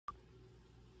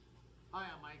Hi,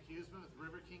 I'm Mike Huseman with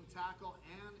River King Tackle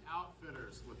and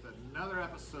Outfitters with another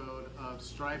episode of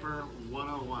Striper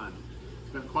 101. It's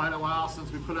been quite a while since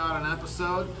we put out an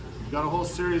episode. We've got a whole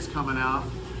series coming out.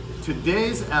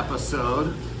 Today's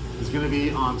episode is going to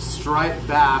be on striped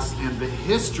bass and the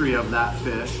history of that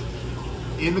fish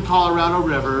in the Colorado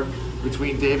River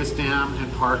between Davis Dam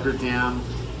and Parker Dam,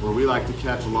 where we like to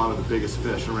catch a lot of the biggest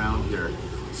fish around here.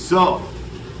 So,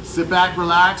 sit back,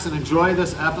 relax, and enjoy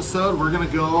this episode. We're going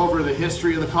to go over the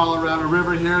history of the Colorado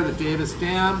River here, the Davis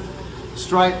Dam,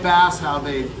 striped bass, how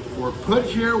they were put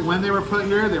here, when they were put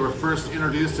here. They were first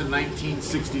introduced in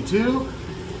 1962.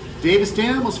 Davis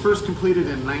Dam was first completed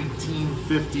in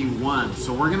 1951.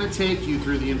 So we're going to take you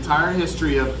through the entire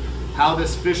history of how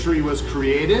this fishery was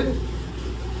created,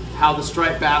 how the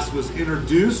striped bass was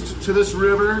introduced to this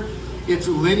river, its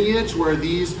lineage, where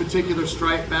these particular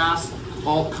striped bass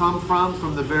all come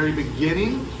from the very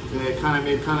beginning. They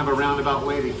made a roundabout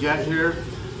way to get here.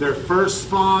 Their first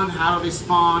spawn, how do they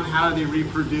spawn, how do they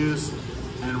reproduce,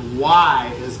 and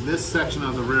why is this section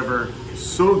of the river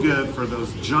so good for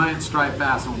those giant striped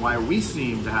bass and why we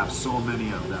seem to have so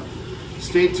many of them.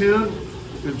 Stay tuned,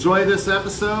 enjoy this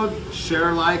episode,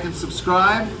 share, like, and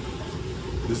subscribe.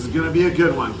 This is going to be a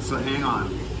good one, so hang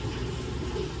on.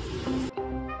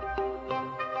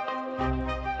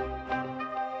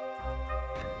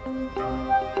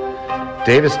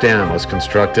 Davis Dam was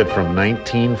constructed from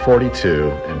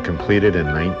 1942 and completed in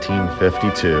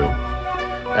 1952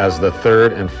 as the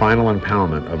third and final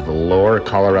impoundment of the lower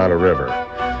Colorado River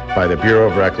by the Bureau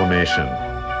of Reclamation.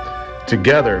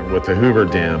 Together with the Hoover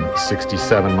Dam,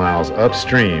 67 miles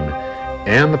upstream,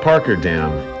 and the Parker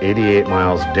Dam, 88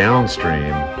 miles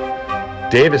downstream,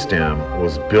 Davis Dam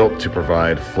was built to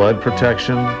provide flood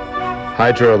protection,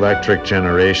 hydroelectric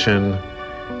generation,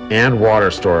 and water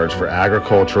storage for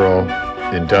agricultural,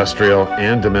 industrial,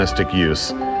 and domestic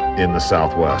use in the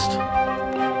Southwest.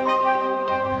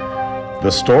 The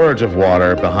storage of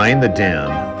water behind the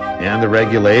dam and the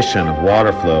regulation of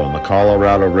water flow in the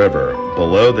Colorado River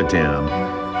below the dam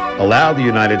allowed the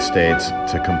United States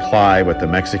to comply with the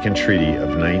Mexican Treaty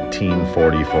of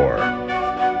 1944,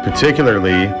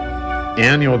 particularly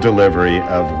annual delivery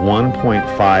of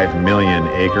 1.5 million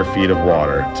acre-feet of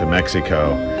water to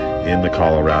Mexico in the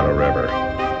Colorado River.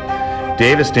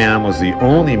 Davis Dam was the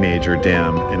only major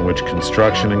dam in which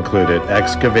construction included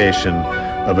excavation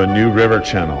of a new river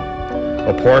channel,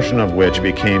 a portion of which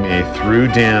became a through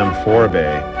dam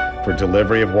forebay for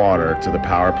delivery of water to the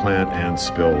power plant and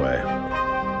spillway.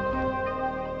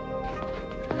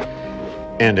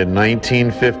 And in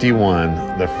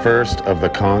 1951, the first of the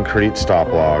concrete stop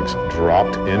logs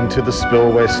dropped into the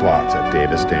spillway slots at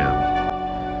Davis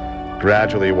Dam.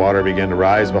 Gradually, water began to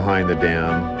rise behind the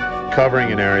dam,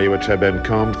 covering an area which had been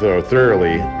combed through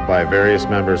thoroughly by various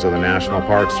members of the National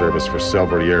Park Service for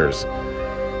several years.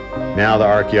 Now the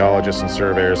archaeologists and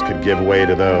surveyors could give way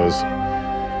to those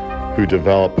who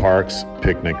developed parks,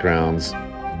 picnic grounds,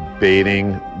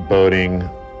 baiting, boating,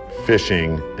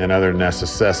 fishing, and other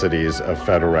necessities of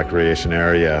federal recreation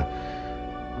area,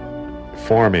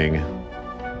 forming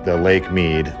the Lake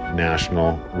Mead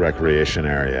National Recreation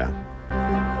Area.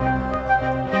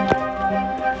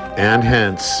 And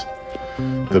hence,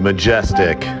 the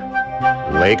majestic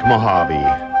Lake Mojave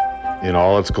in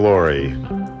all its glory,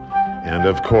 and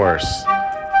of course,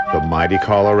 the mighty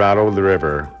Colorado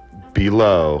River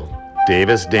below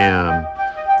Davis Dam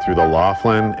through the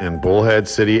Laughlin and Bullhead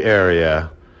City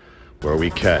area, where we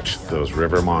catch those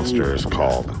river monsters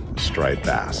called striped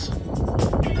bass.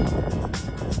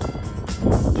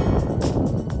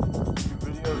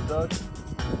 Videos, Doug?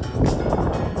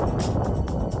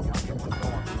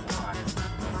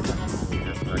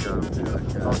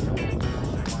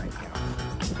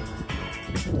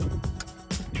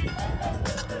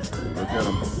 Look at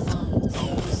him.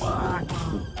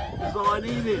 That's all I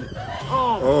needed.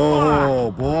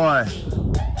 Oh boy.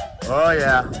 Oh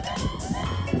yeah.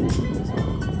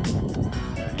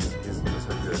 He's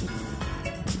so good.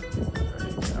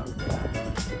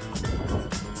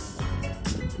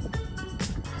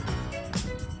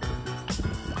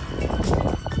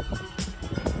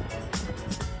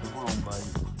 Come on, buddy.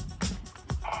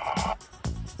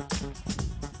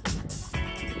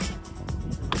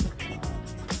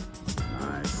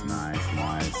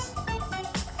 Nice.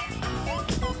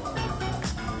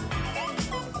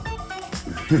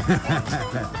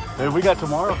 Hey, we got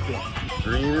tomorrow fish.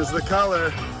 Green is the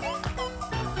color.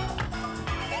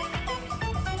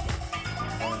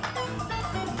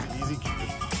 Easy.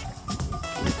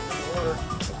 Water.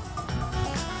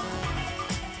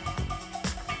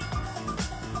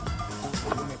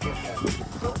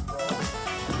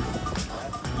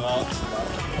 No.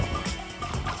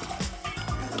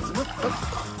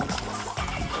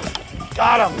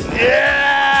 Got him. Yeah!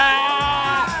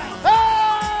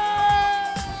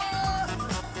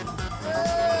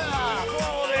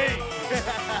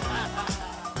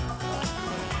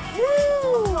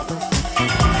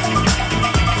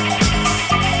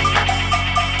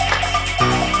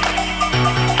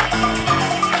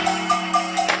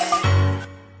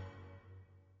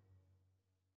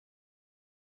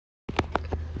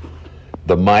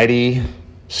 The mighty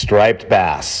striped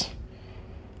bass,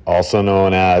 also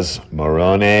known as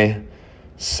Morone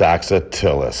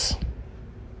saxatilis.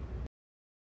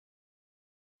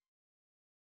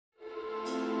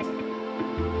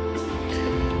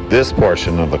 This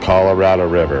portion of the Colorado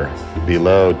River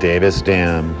below Davis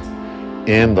Dam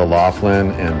in the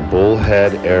Laughlin and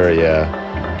Bullhead area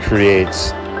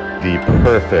creates the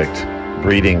perfect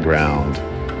breeding ground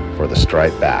for the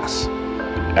striped bass.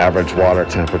 Average water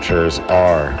temperatures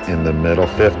are in the middle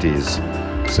 50s,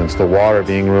 since the water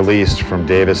being released from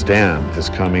Davis Dam is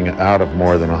coming out of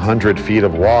more than 100 feet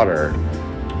of water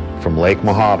from Lake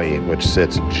Mojave, which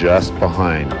sits just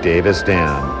behind Davis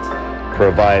Dam,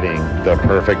 providing the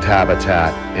perfect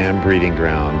habitat and breeding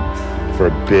ground for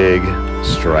big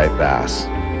striped bass.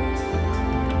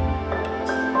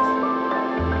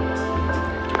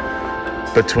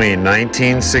 Between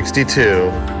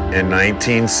 1962 in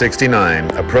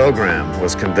 1969, a program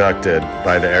was conducted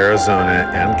by the Arizona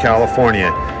and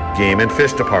California Game and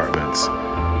Fish Departments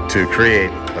to create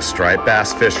a striped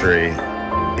bass fishery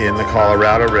in the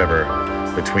Colorado River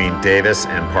between Davis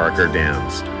and Parker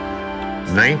dams.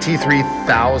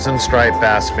 93,000 striped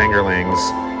bass fingerlings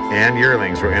and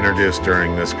yearlings were introduced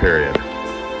during this period.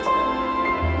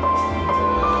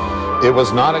 It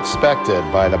was not expected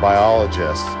by the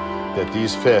biologists that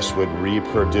these fish would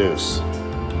reproduce,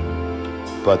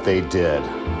 but they did.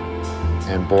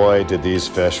 And boy, did these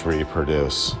fish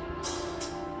reproduce.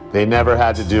 They never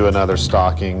had to do another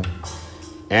stocking,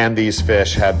 and these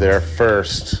fish had their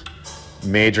first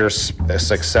major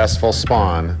successful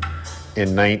spawn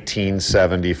in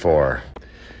 1974.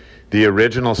 The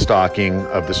original stocking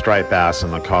of the striped bass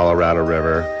in the Colorado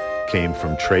River came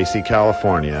from Tracy,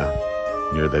 California,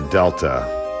 near the Delta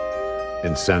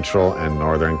in Central and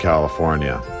Northern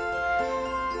California.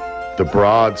 The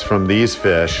broads from these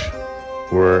fish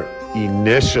were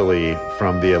initially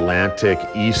from the Atlantic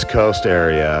East Coast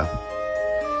area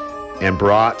and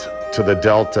brought to the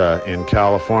Delta in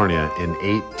California in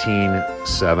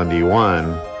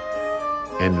 1871,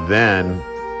 and then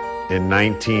in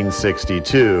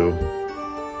 1962,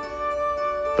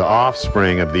 the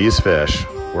offspring of these fish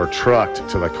were trucked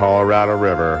to the Colorado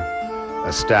River,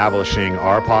 establishing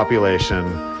our population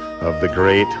of the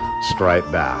great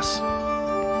striped bass.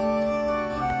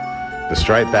 The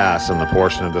striped bass in the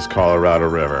portion of this Colorado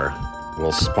River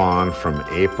will spawn from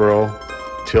April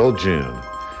till June,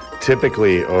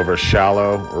 typically over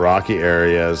shallow, rocky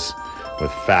areas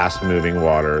with fast-moving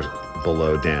water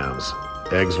below dams.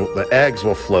 The eggs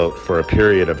will float for a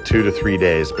period of 2 to 3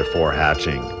 days before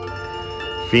hatching.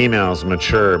 Females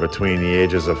mature between the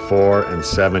ages of 4 and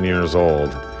 7 years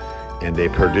old, and they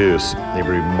produce a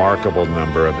remarkable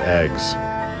number of eggs,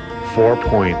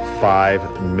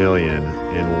 4.5 million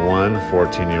in one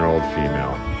 14-year-old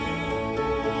female.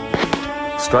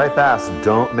 Striped bass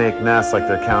don't make nests like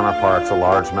their counterparts, a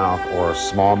largemouth or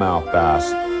smallmouth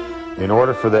bass. In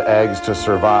order for the eggs to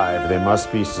survive, they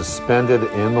must be suspended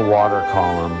in the water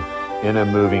column in a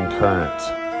moving current.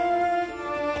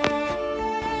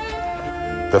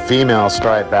 The female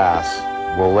striped bass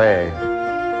will lay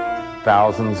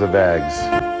thousands of eggs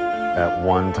at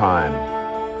one time.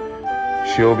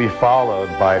 She will be followed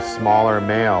by smaller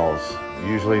males,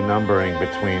 usually numbering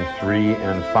between 3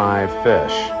 and 5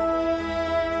 fish,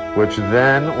 which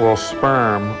then will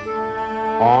sperm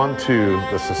onto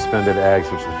the suspended eggs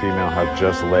which the female has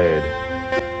just laid.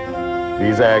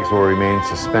 These eggs will remain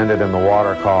suspended in the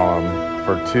water column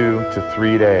for 2 to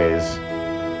 3 days,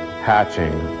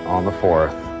 hatching on the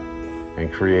 4th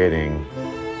and creating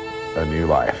a new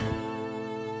life.